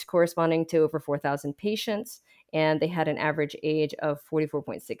visits corresponding to over 4,000 patients, and they had an average age of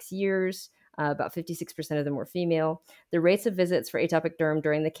 44.6 years. About 56% of them were female. The rates of visits for atopic derm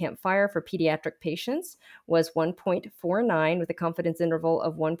during the CAMP-FIRE for pediatric patients was 1.49 with a confidence interval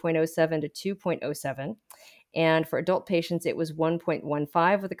of 1.07 to 2.07. And for adult patients, it was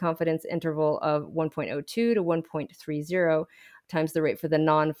 1.15 with a confidence interval of 1.02 to 1.30 times the rate for the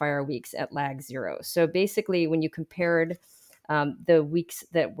non-FIRE weeks at lag 0. So basically, when you compared the weeks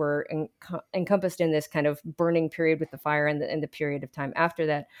that were encompassed in this kind of burning period with the fire and the period of time after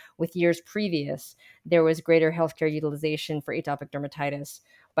that, with years previous, there was greater healthcare utilization for atopic dermatitis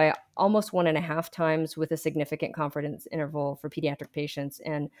by almost 1.5 times with a significant confidence interval for pediatric patients,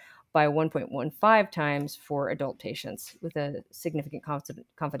 and by 1.15 times for adult patients with a significant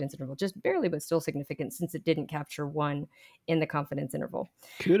confidence interval. Just barely, but still significant, since it didn't capture 1 in the confidence interval.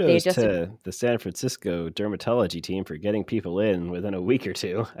 Kudos to the San Francisco dermatology team for getting people in within a week or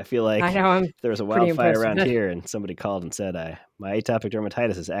two. I feel like if there was a wildfire around here and somebody called and said, my atopic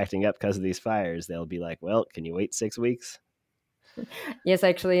dermatitis is acting up because of these fires, they'll be like, well, can you wait 6 weeks? Yes,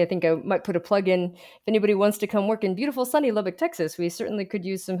 actually, I think I might put a plug in. If anybody wants to come work in beautiful, sunny Lubbock, Texas, we certainly could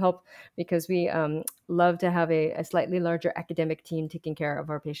use some help, because we love to have a slightly larger academic team taking care of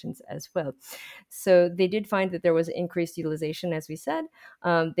our patients as well. So they did find that there was increased utilization, as we said.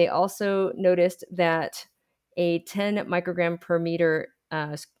 They also noticed that a 10 microgram per meter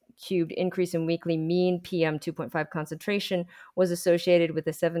cubed increase in weekly mean PM 2.5 concentration was associated with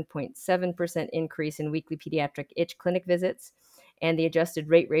a 7.7% increase in weekly pediatric itch clinic visits. And the adjusted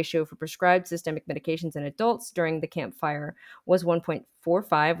rate ratio for prescribed systemic medications in adults during the CAMP-FIRE was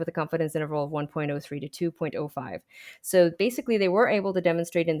 1.45 with a confidence interval of 1.03 to 2.05. So basically, they were able to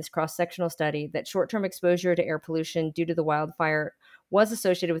demonstrate in this cross-sectional study that short-term exposure to air pollution due to the wildfire was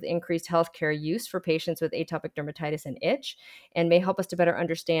associated with increased healthcare use for patients with atopic dermatitis and itch, and may help us to better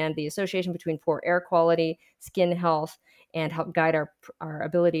understand the association between poor air quality, skin health, and help guide our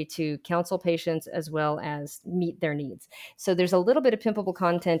ability to counsel patients as well as meet their needs. So there's a little bit of pimpable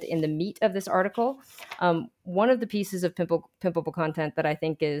content in the meat of this article. One of the pieces of pimpable content that I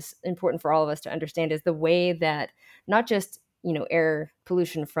think is important for all of us to understand is the way that not just, air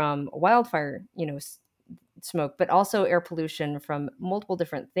pollution from wildfire, smoke, but also air pollution from multiple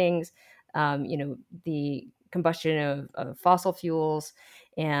different things, the combustion of fossil fuels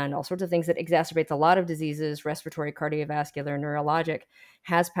and all sorts of things that exacerbates a lot of diseases, respiratory, cardiovascular, neurologic,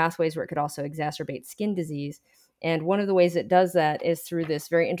 has pathways where it could also exacerbate skin disease. And one of the ways it does that is through this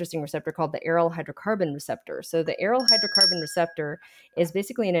very interesting receptor called the aryl hydrocarbon receptor. So the aryl hydrocarbon receptor is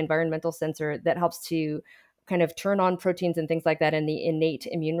basically an environmental sensor that helps to kind of turn on proteins and things like that in the innate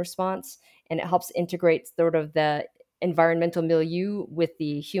immune response. And it helps integrate sort of the environmental milieu with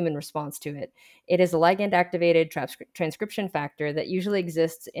the human response to it. It is a ligand-activated transcription factor that usually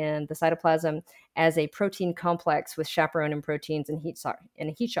exists in the cytoplasm as a protein complex with chaperone proteins and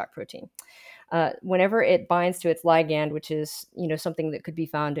a heat shock protein. Whenever it binds to its ligand, which is something that could be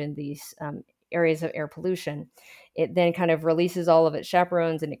found in these areas of air pollution, it then kind of releases all of its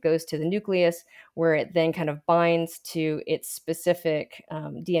chaperones and it goes to the nucleus, where it then kind of binds to its specific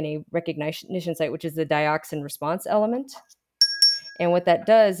DNA recognition site, which is the dioxin response element. And what that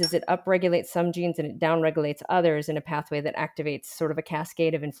does is it upregulates some genes and it downregulates others in a pathway that activates sort of a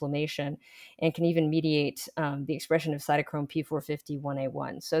cascade of inflammation and can even mediate the expression of cytochrome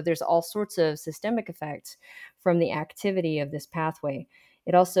P450-1A1. So there's all sorts of systemic effects from the activity of this pathway.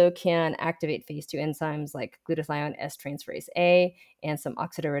 It also can activate phase 2 enzymes like glutathione S-transferase A and some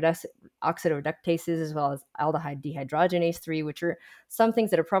oxidoreductases, as well as aldehyde dehydrogenase 3, which are some things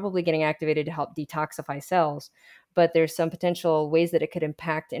that are probably getting activated to help detoxify cells. But there's some potential ways that it could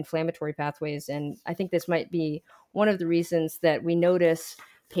impact inflammatory pathways. And I think this might be one of the reasons that we notice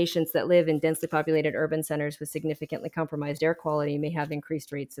patients that live in densely populated urban centers with significantly compromised air quality may have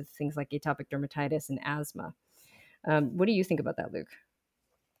increased rates of things like atopic dermatitis and asthma. What do you think about that, Luke?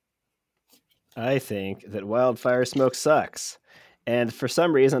 I think that wildfire smoke sucks. And for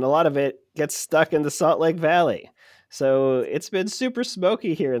some reason, a lot of it gets stuck in the Salt Lake Valley. So it's been super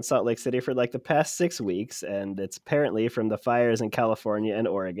smoky here in Salt Lake City for like the past 6 weeks, and it's apparently from the fires in California and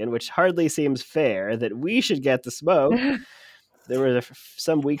Oregon, which hardly seems fair that we should get the smoke. There were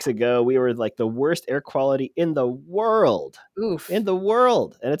some weeks ago, we were like the worst air quality in the world. Oof. In the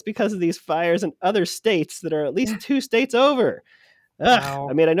world. And it's because of these fires in other states that are at least 2 states over. Wow.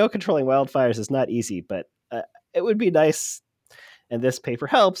 I mean, I know controlling wildfires is not easy, but it would be nice, and this paper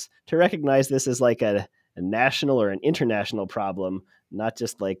helps, to recognize this as like a national or an international problem, not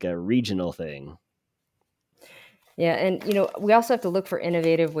just like a regional thing. Yeah, and we also have to look for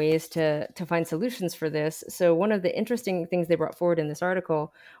innovative ways to find solutions for this. So one of the interesting things they brought forward in this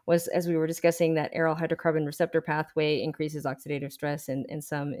article was, as we were discussing, that aryl hydrocarbon receptor pathway increases oxidative stress and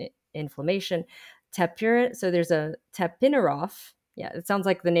some inflammation. So there's a tapinarof. Yeah, it sounds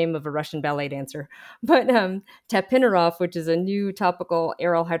like the name of a Russian ballet dancer. But tapinarof, which is a new topical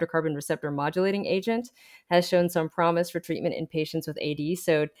aryl hydrocarbon receptor modulating agent, has shown some promise for treatment in patients with AD.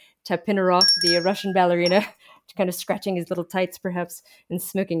 So Tapinarof, the Russian ballerina, kind of scratching his little tights, perhaps, and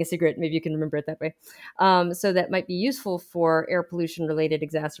smoking a cigarette. Maybe you can remember it that way. So that might be useful for air pollution-related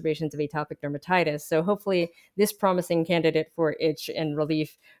exacerbations of atopic dermatitis. So hopefully this promising candidate for itch and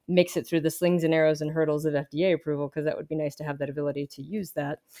relief makes it through the slings and arrows and hurdles of FDA approval, because that would be nice to have that ability to use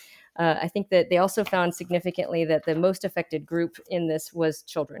that. I think that they also found significantly that the most affected group in this was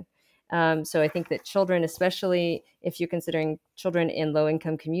children. So I think that children, especially if you're considering children in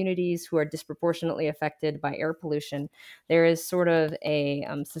low-income communities who are disproportionately affected by air pollution, there is sort of a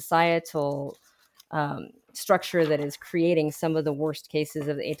societal structure that is creating some of the worst cases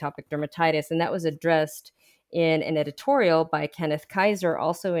of atopic dermatitis. And that was addressed in an editorial by Kenneth Kaiser,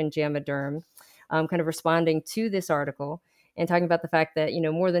 also in JAMA Derm, kind of responding to this article and talking about the fact that,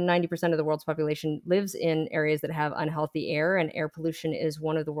 more than 90% of the world's population lives in areas that have unhealthy air, and air pollution is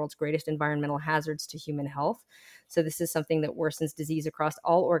one of the world's greatest environmental hazards to human health. So this is something that worsens disease across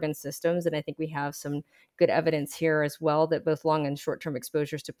all organ systems. And I think we have some good evidence here as well that both long and short-term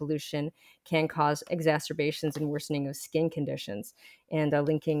exposures to pollution can cause exacerbations and worsening of skin conditions, and a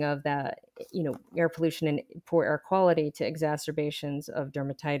linking of that, air pollution and poor air quality to exacerbations of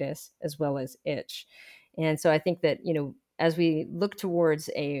dermatitis as well as itch. And so I think that, as we look towards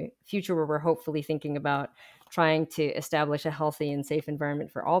a future where we're hopefully thinking about trying to establish a healthy and safe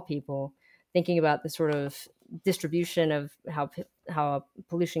environment for all people, thinking about the sort of distribution of how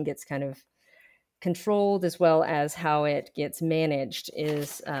pollution gets kind of controlled as well as how it gets managed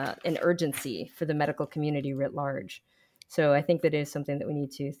is an urgency for the medical community writ large. So I think that is something that we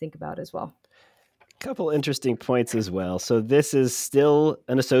need to think about as well. Couple interesting points as well. So this is still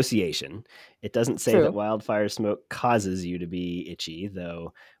an association. It doesn't say that wildfire smoke causes you to be itchy,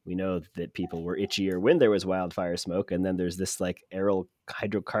 though we know that people were itchier when there was wildfire smoke. And then there's this like aryl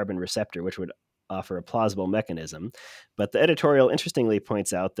hydrocarbon receptor, which would offer a plausible mechanism. But the editorial interestingly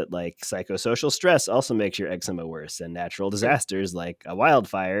points out that like psychosocial stress also makes your eczema worse, and natural disasters like a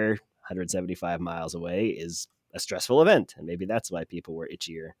wildfire 175 miles away is a stressful event. And maybe that's why people were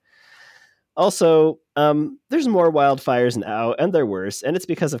itchier. Also, there's more wildfires now, and they're worse, and it's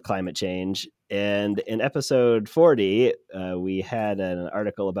because of climate change. And in episode 40, we had an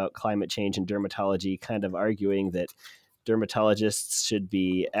article about climate change and dermatology, kind of arguing that dermatologists should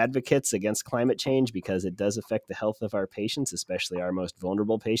be advocates against climate change because it does affect the health of our patients, especially our most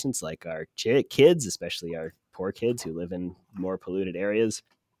vulnerable patients, like our kids, especially our poor kids who live in more polluted areas.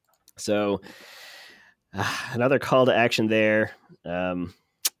 So another call to action there.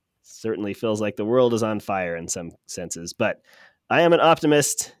 Certainly feels like the world is on fire in some senses, but I am an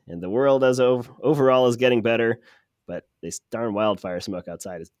optimist, and the world as overall is getting better, but this darn wildfire smoke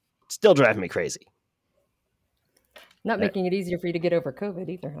outside is still driving me crazy. Not making it easier for you to get over COVID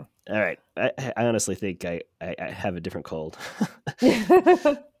either, huh? All right. I honestly think I have a different cold.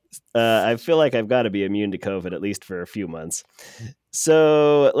 I feel like I've got to be immune to COVID at least for a few months.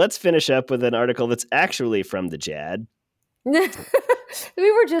 So let's finish up with an article that's actually from the JAD.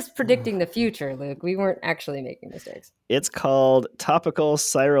 We were just predicting the future, Luke. We weren't actually making mistakes. It's called topical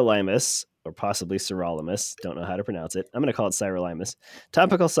sirolimus, or possibly sirolimus. Don't know how to pronounce it. I'm going to call it sirolimus.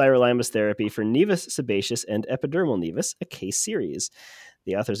 Topical sirolimus therapy for nevus sebaceous and epidermal nevus, a case series.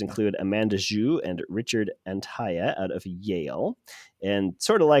 The authors include Amanda Zhu and Richard Antaya out of Yale. And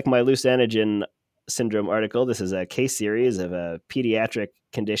sort of like my loose antigen syndrome article, this is a case series of a pediatric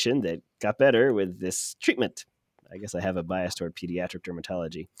condition that got better with this treatment. I guess I have a bias toward pediatric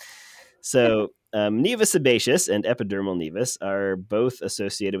dermatology. So nevus sebaceous and epidermal nevus are both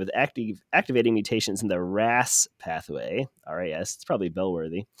associated with activating mutations in the RAS pathway. RAS, it's probably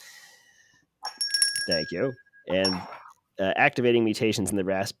bellworthy. Thank you. And activating mutations in the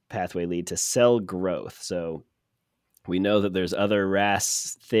RAS pathway lead to cell growth. So We know that there's other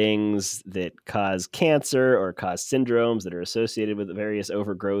RAS things that cause cancer or cause syndromes that are associated with various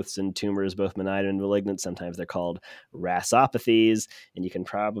overgrowths and tumors, both benign and malignant. Sometimes they're called RASopathies. And you can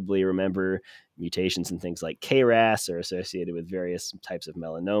probably remember mutations in things like KRAS are associated with various types of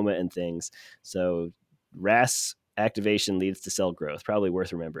melanoma and things. So RAS activation leads to cell growth, probably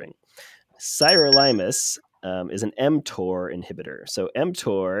worth remembering. Sirolimus is an mTOR inhibitor. So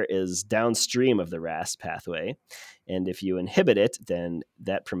mTOR is downstream of the RAS pathway. And if you inhibit it, then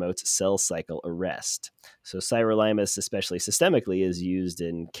that promotes cell cycle arrest. So sirolimus, especially systemically, is used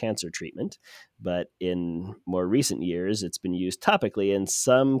in cancer treatment. But in more recent years, it's been used topically in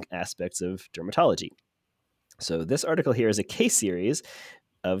some aspects of dermatology. So this article here is a case series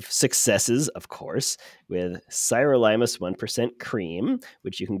of successes, of course, with sirolimus 1% cream,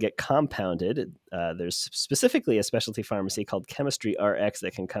 which you can get compounded. There's specifically a specialty pharmacy called Chemistry RX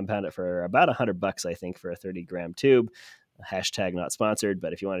that can compound it for about $100, I think, for a 30-gram tube. Hashtag not sponsored,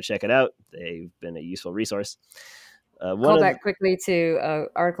 but if you want to check it out, they've been a useful resource. Call back quickly to an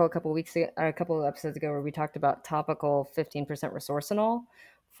article a couple of episodes ago where we talked about topical 15% resorcinol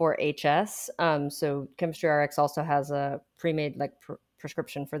for HS. So Chemistry RX also has a pre-made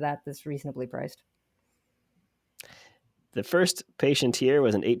prescription for that that's reasonably priced. The first patient here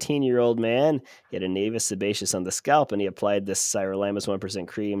was an 18-year-old man. He had a nevus sebaceous on the scalp, and he applied this sirolimus 1%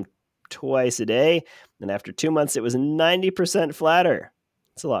 cream twice a day. And after 2 months, it was 90% flatter.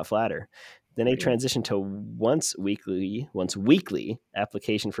 It's a lot flatter. Then he transitioned to once weekly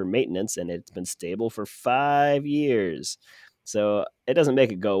application for maintenance, and it's been stable for 5 years. So it doesn't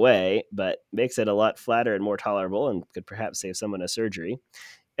make it go away, but makes it a lot flatter and more tolerable and could perhaps save someone a surgery.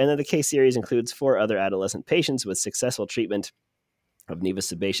 And then the case series includes 4 other adolescent patients with successful treatment of nevus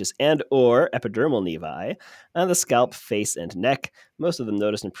sebaceous and or epidermal nevi on the scalp, face, and neck. Most of them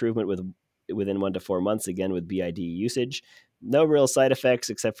noticed improvement within 1 to 4 months, again with BID usage. No real side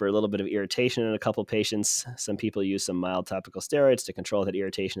effects except for a little bit of irritation in a couple patients. Some people use some mild topical steroids to control that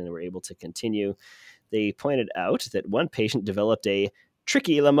irritation and were able to continue. They pointed out that one patient developed a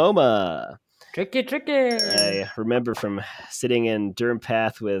trichilomoma. Tricky. I remember from sitting in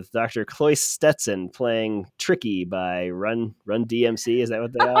DermPath with Dr. Cloyce Stetson playing Tricky by Run DMC. Is that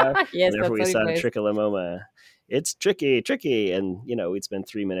what they are? Yes, whenever we that's saw what he plays. trichilomoma, it's tricky. And, we'd spend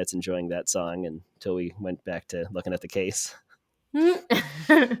 3 minutes enjoying that song until we went back to looking at the case.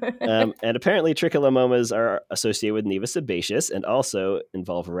 And apparently trichomomas are associated with nevus sebaceous and also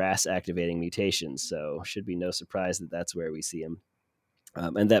involve RAS activating mutations. So should be no surprise that that's where we see them.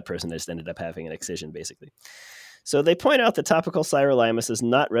 And that person just ended up having an excision, basically. So they point out that topical sirolimus is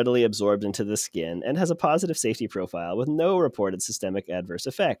not readily absorbed into the skin and has a positive safety profile with no reported systemic adverse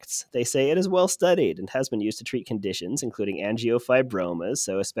effects. They say it is well studied and has been used to treat conditions including angiofibromas,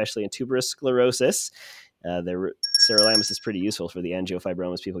 so especially in tuberous sclerosis. The sirolimus is pretty useful for the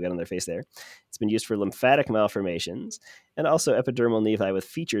angiofibromas people get on their face there. It's been used for lymphatic malformations and also epidermal nevi with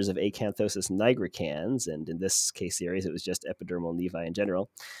features of acanthosis nigricans. And in this case series, it was just epidermal nevi in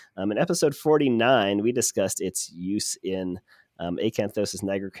general. In episode 49, we discussed its use in acanthosis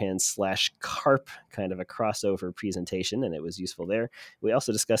nigricans / carp, kind of a crossover presentation, and it was useful there. We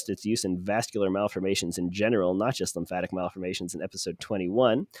also discussed its use in vascular malformations in general, not just lymphatic malformations, in episode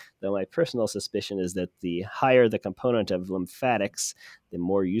 21, though my personal suspicion is that the higher the component of lymphatics, the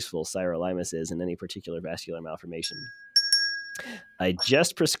more useful sirolimus is in any particular vascular malformation. I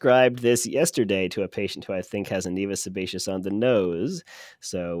just prescribed this yesterday to a patient who I think has a nevus sebaceous on the nose,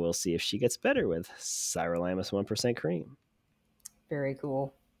 so we'll see if she gets better with sirolimus 1% cream. Very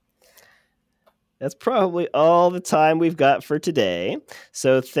cool. That's probably all the time we've got for today.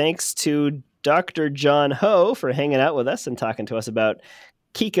 So thanks to Dr. John Ho for hanging out with us and talking to us about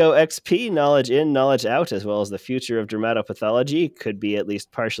Kiko XP, knowledge in, knowledge out, as well as the future of dermatopathology. Could be at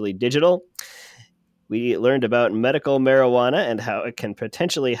least partially digital. We learned about medical marijuana and how it can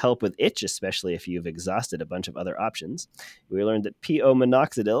potentially help with itch, especially if you've exhausted a bunch of other options. We learned that PO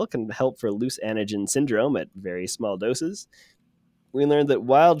minoxidil can help for loose anagen syndrome at very small doses. We learned that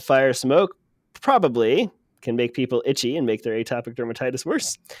wildfire smoke probably can make people itchy and make their atopic dermatitis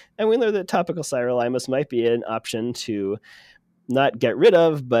worse. And we learned that topical sirolimus might be an option to not get rid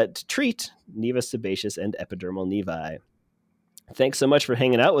of, but treat nevus sebaceous and epidermal nevi. Thanks so much for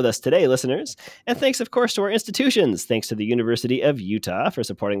hanging out with us today, listeners. And thanks, of course, to our institutions. Thanks to the University of Utah for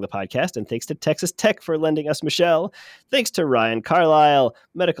supporting the podcast, and thanks to Texas Tech for lending us Michelle. Thanks to Ryan Carlisle,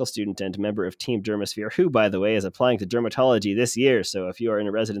 medical student and member of Team Dermosphere, who, by the way, is applying to dermatology this year. So if you are in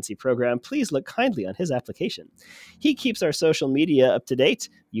a residency program, please look kindly on his application. He keeps our social media up to date.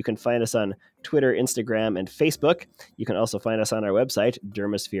 You can find us on Twitter, Instagram, and Facebook. You can also find us on our website,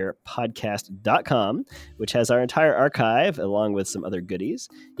 dermospherepodcast.com, which has our entire archive along with some other goodies.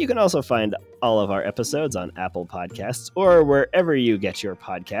 You can also find all of our episodes on Apple Podcasts or wherever you get your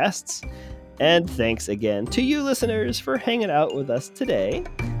podcasts. And thanks again to you listeners for hanging out with us today.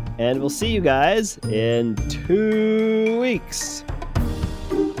 And we'll see you guys in 2 weeks.